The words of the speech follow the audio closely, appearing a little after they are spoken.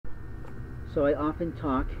So I often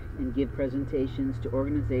talk and give presentations to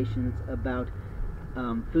organizations about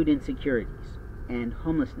food insecurities and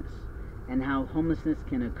homelessness, and how homelessness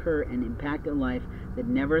can occur and impact a life that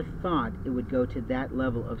never thought it would go to that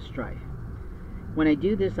level of strife. When I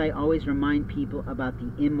do this, I always remind people about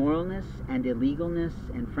the immoralness and illegalness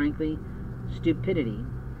and, frankly, stupidity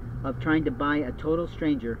of trying to buy a total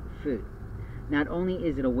stranger food. Not only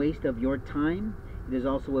is it a waste of your time, it is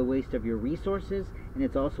also a waste of your resources, and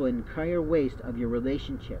it's also an entire waste of your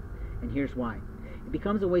relationship. And here's why. It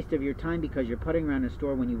becomes a waste of your time because you're putting around a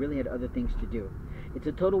store when you really had other things to do. It's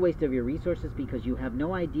a total waste of your resources because you have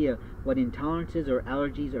no idea what intolerances or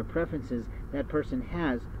allergies or preferences that person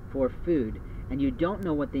has for food, and you don't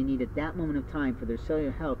know what they need at that moment of time for their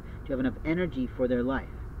cellular health to have enough energy for their life.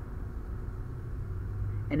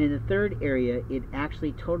 And in the third area, it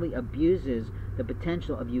actually totally abuses the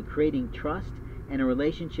potential of you creating trust and a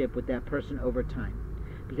relationship with that person over time.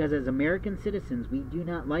 Because as American citizens, we do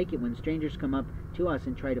not like it when strangers come up to us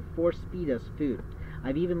and try to force feed us food.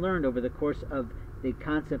 I've even learned over the course of the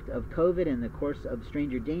concept of COVID and the course of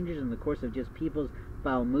stranger dangers and the course of just people's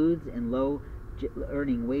foul moods and low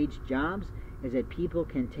earning wage jobs is that people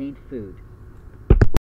can taint food.